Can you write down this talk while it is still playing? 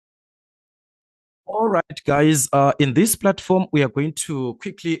All right, guys. In this platform, we are going to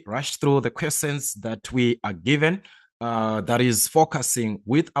quickly rush through the questions that we are given. That is focusing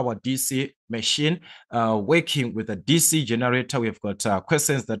with our DC machine, working with a DC generator. We've got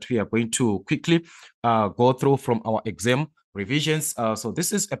questions that we are going to quickly go through from our exam revisions. So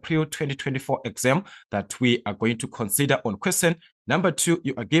this is April 2024 exam that we are going to consider on question number 2.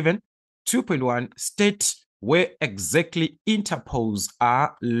 You are given 2.1, state where exactly interpoles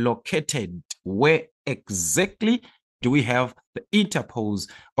are located. Where exactly do we have the interpoles?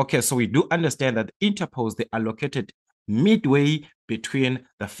 Okay, so we do understand that the interpoles, they are located midway between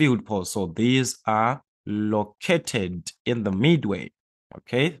the field poles. So these are located in the midway.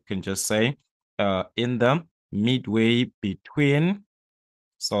 Okay, you can just say in the midway between.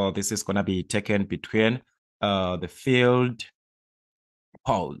 So this is going to be taken between the field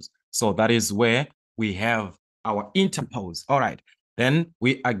poles. So that is where we have our interpoles. All right. Then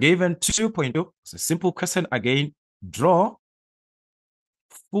we are given 2.2. It's a simple question again. Draw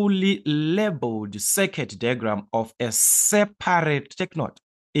fully labeled circuit diagram of a separate, take note,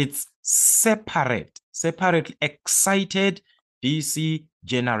 it's separately excited DC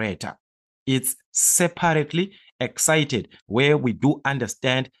generator. It's separately excited, where we do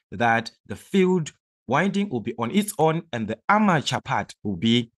understand that the field winding will be on its own and the armature part will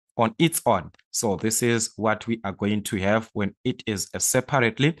be on its own. So this is what we are going to have when it is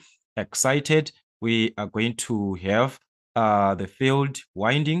separately excited. We are going to have the field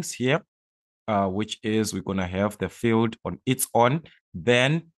windings here, which is we're going to have the field on its own.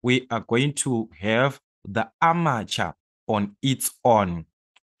 Then we are going to have the armature on its own.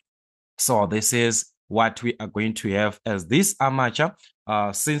 So this is what we are going to have as this armature.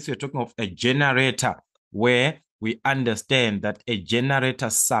 Since we're talking of a generator, where we understand that a generator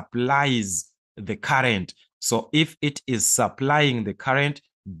supplies the current. So if it is supplying the current,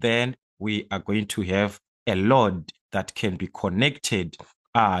 then we are going to have a load that can be connected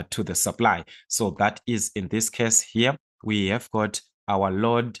to the supply. So that is, in this case here, we have got our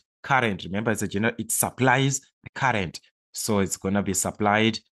load current. Remember, as a generator, it supplies the current. So it's going to be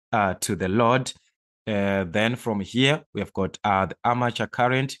supplied to the load. Then from here, we have got the armature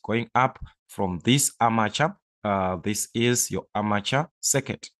current going up from this armature. This is your armature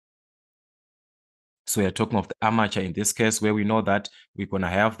circuit. So we're talking of the armature in this case, where we know that we're going to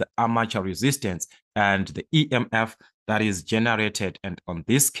have the armature resistance and the EMF that is generated. And on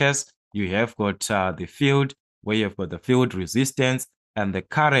this case, you have got the field, where you've got the field resistance, and the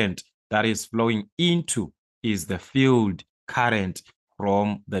current that is flowing into is the field current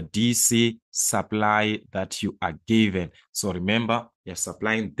from the DC supply that you are given. So remember, you're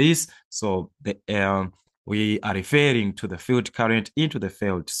supplying this. So we are referring to the field current into the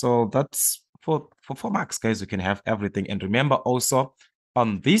field. So that's for 4 marks, guys. You can have everything. And remember also,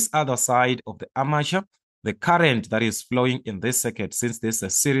 on this other side of the armature, the current that is flowing in this circuit, since this is a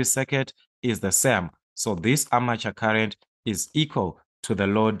series circuit, is the same. So this armature current is equal to the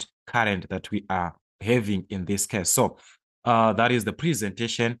load current that we are having in this case. So that is the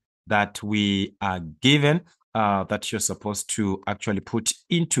presentation that we are given, that you're supposed to actually put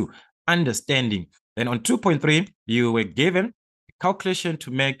into understanding. Then on 2.3, you were given calculation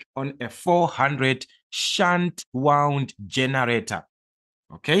to make on a 400 shunt wound generator.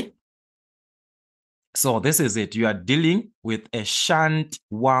 Okay, so this is it. You are dealing with a shunt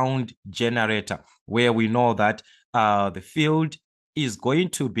wound generator, where we know that the field is going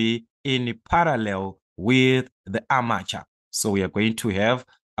to be in parallel with the armature. So we are going to have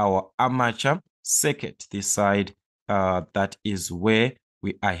our armature circuit this side. That is where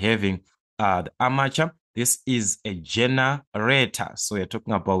we are having the armature. This is a generator. So we're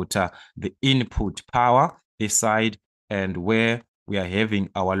talking about the input power this side, and where we are having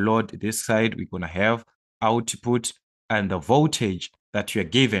our load this side, we're going to have output and the voltage that you're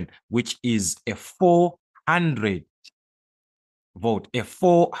given, which is a 400 volt, a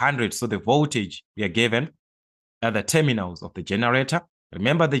 400. So the voltage we are given at the terminals of the generator.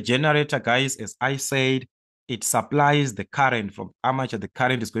 Remember, the generator, guys, as I said, it supplies the current from armature. The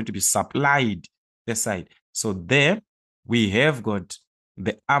current is going to be supplied this side. So there we have got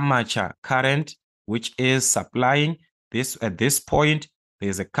the armature current, which is supplying this. At this point,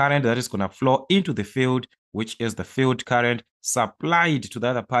 there's a current that is going to flow into the field, which is the field current supplied to the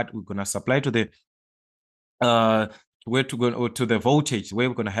other part. We're going to supply to the where to go to the voltage, where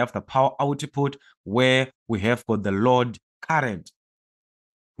we're going to have the power output, where we have got the load current,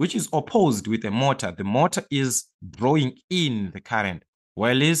 which is opposed with a motor. The motor is drawing in the current,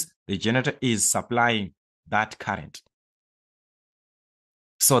 while the generator is supplying that current.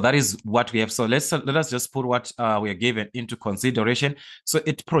 So that is what we have. So let us just put what we are given into consideration. So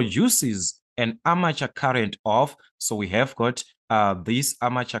it produces an armature current of, so we have got this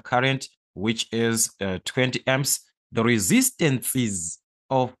armature current, which is 20 amps. The resistances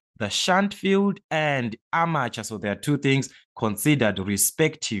of the shunt field and armature, so there are two things considered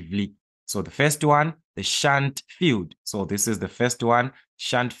respectively. So the first one, the shunt field. So this is the first one,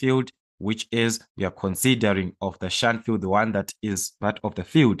 shunt field, which is we are considering of the shunt field, the one that is part of the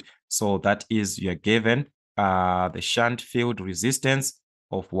field. So that is you are given the shunt field resistance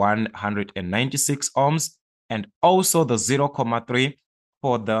of 196 ohms and also the 0.3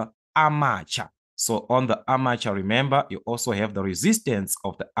 for the armature. So on the armature, remember, you also have the resistance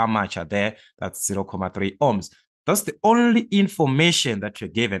of the armature there. That's 0.3 ohms. That's the only information that you're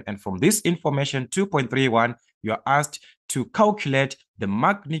given. And from this information, 2.31, you are asked to calculate the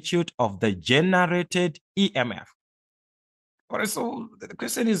magnitude of the generated EMF. All right, so the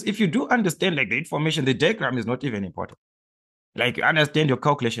question is, if you do understand like the information, the diagram is not even important. Like, understand your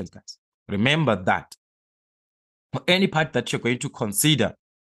calculations, guys. Remember that. For any part that you're going to consider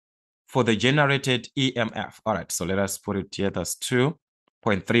for the generated EMF. All right, so let us put it here. That's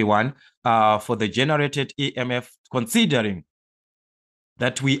 2.31. For the generated EMF, considering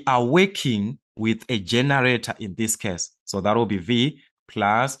that we are working with a generator in this case. So that will be V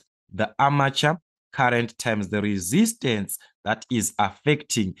plus the armature current times the resistance that is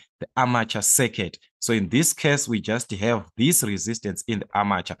affecting the armature circuit. So in this case, we just have this resistance in the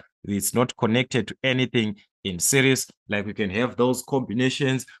armature. It's not connected to anything in series. Like we can have those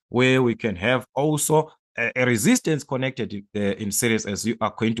combinations where we can have also a resistance connected in series, as you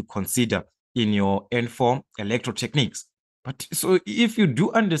are going to consider in your N4 electrotechniques. But so if you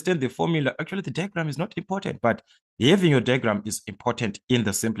do understand the formula, actually the diagram is not important, but having your diagram is important in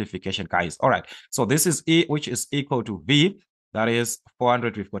the simplification, guys. All right. So this is E, which is equal to V. That is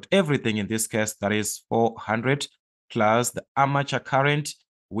 400. We've got everything in this case. That is 400 plus the armature current,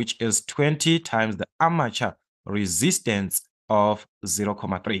 which is 20 times the armature resistance of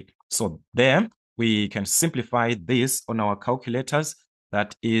 0.3. So there we can simplify this on our calculators.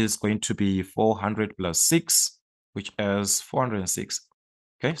 That is going to be 400 plus 6, which is 406.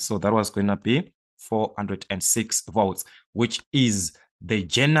 Okay, so that was going to be 406 volts, which is the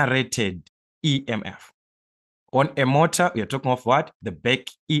generated EMF. On a motor, we are talking of what? The back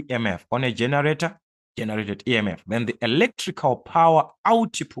EMF. On a generator, generated EMF. Then the electrical power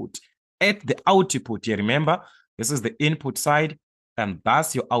output at the output here. Remember, this is the input side, and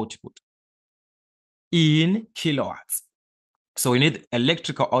that's your output in kilowatts. So we need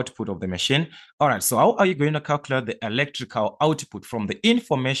electrical output of the machine. All right, so how are you going to calculate the electrical output from the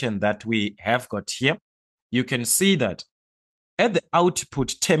information that we have got here? You can see that at the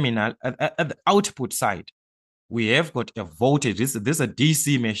output terminal, at the output side, we have got a voltage. This is a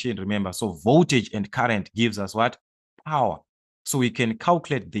DC machine, remember. So voltage and current gives us what? Power. So we can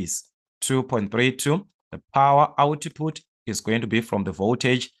calculate this. 2.32, the power output is going to be from the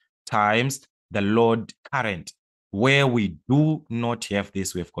voltage times the load current. Where we do not have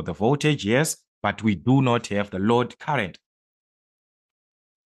this, we've got the voltage, yes, but we do not have the load current.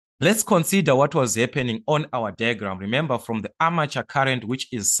 Let's consider what was happening on our diagram. Remember, from the armature current,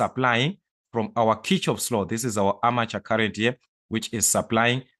 which is supplying from our Kirchhoff's law, this is our armature current here, which is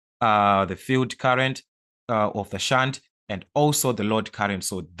supplying the field current of the shunt and also the load current.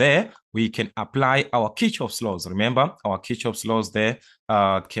 So there we can apply our Kirchhoff's laws. Remember, our Kirchhoff's laws there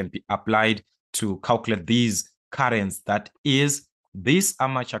can be applied to calculate these currents. That is, this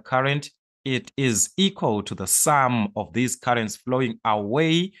armature current, it is equal to the sum of these currents flowing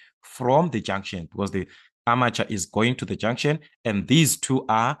away from the junction, because the armature is going to the junction and these two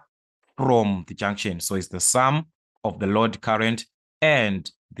are from the junction. So it's the sum of the load current and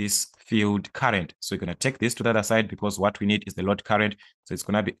this field current. So you're going to take this to the other side because what we need is the load current. So it's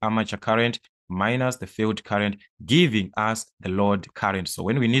going to be armature current minus the field current, giving us the load current. So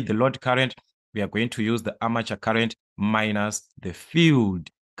when we need the load current, we are going to use the armature current minus the field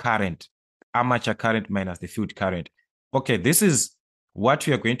current. Armature current minus the field current. Okay, this is what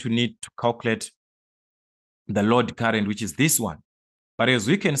we are going to need to calculate the load current, which is this one. But as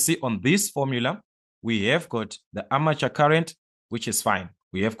we can see on this formula, we have got the armature current, which is fine.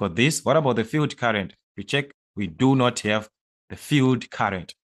 We have got this. What about the field current? We check, we do not have the field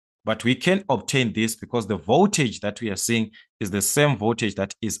current. But we can obtain this because the voltage that we are seeing is the same voltage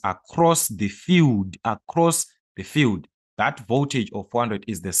that is across the field. Across the field, that voltage of 400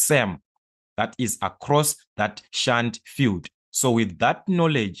 is the same that is across that shunt field. So with that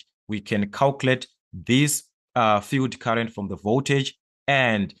knowledge, we can calculate this field current from the voltage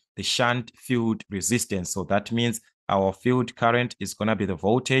and the shunt field resistance. So that means our field current is going to be the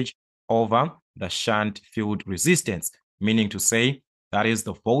voltage over the shunt field resistance, meaning to say that is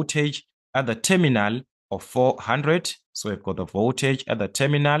the voltage at the terminal of 400. So we've got the voltage at the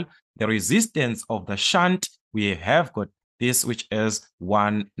terminal. The resistance of the shunt, we have got this, which is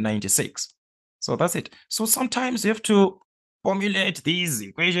 196. So that's it. So sometimes you have to formulate these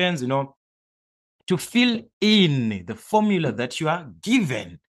equations, to fill in the formula that you are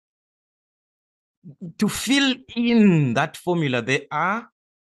given. To fill in that formula, there are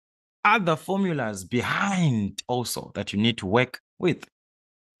other formulas behind also that you need to work with.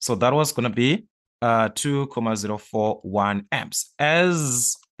 So that was going to be 2,041 amps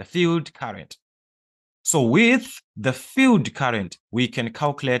as the field current. So with the field current, we can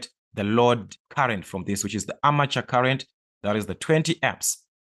calculate the load current from this, which is the armature current, that is the 20 amps,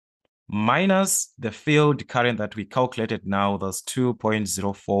 minus the field current that we calculated now, that's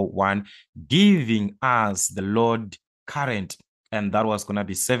 2.041, giving us the load current, and that was going to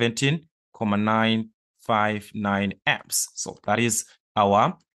be 17,959 amps. So that is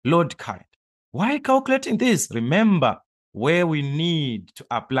our load current. Why calculating this? Remember, where we need to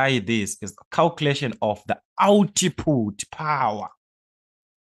apply this is the calculation of the output power.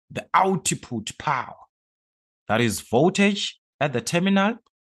 The output power. That is voltage at the terminal,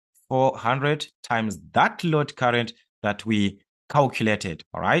 400 times that load current that we calculated.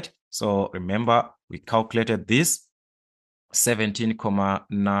 All right. So remember, we calculated this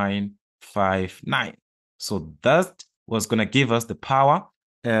 17,959. So that was going to give us the power,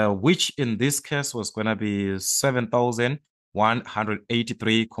 which in this case was going to be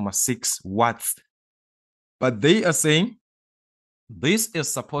 7,183.6 watts. But they are saying this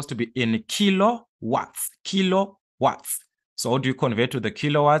is supposed to be in kilowatts. Kilowatts. So how do you convert to the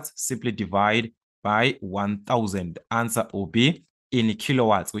kilowatts? Simply divide by 1,000. The answer will be in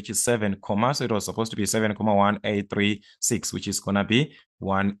kilowatts, which is 7, so it was supposed to be 7,1836, which is going to be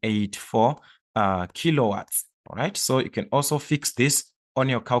 184 kilowatts. All right. So you can also fix this on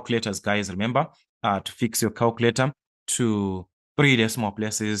your calculators, guys. Remember to fix your calculator to 3 decimal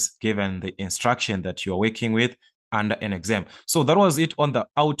places given the instruction that you're working with under an exam. So that was it on the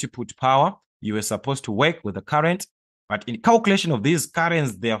output power. You were supposed to work with the current, but in calculation of these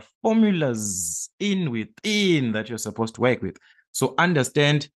currents, there are formulas within that you're supposed to work with. So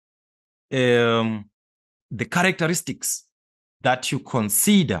understand the characteristics that you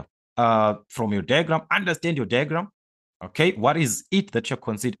consider from your diagram. Understand your diagram. Okay, what is it that you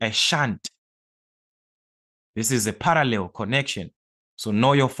consider a shunt? This is a parallel connection. So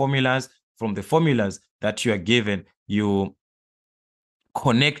know your formulas. From the formulas that you are given, you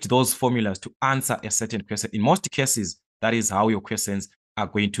connect those formulas to answer a certain question. In most cases, that is how your questions are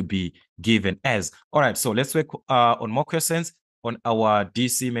going to be given as. All right, so let's work on more questions on our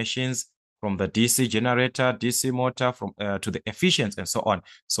DC machines, from the DC generator, DC motor, from to the efficiency and so on.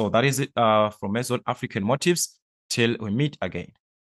 So that is it from Mason African Motives. Till we meet again.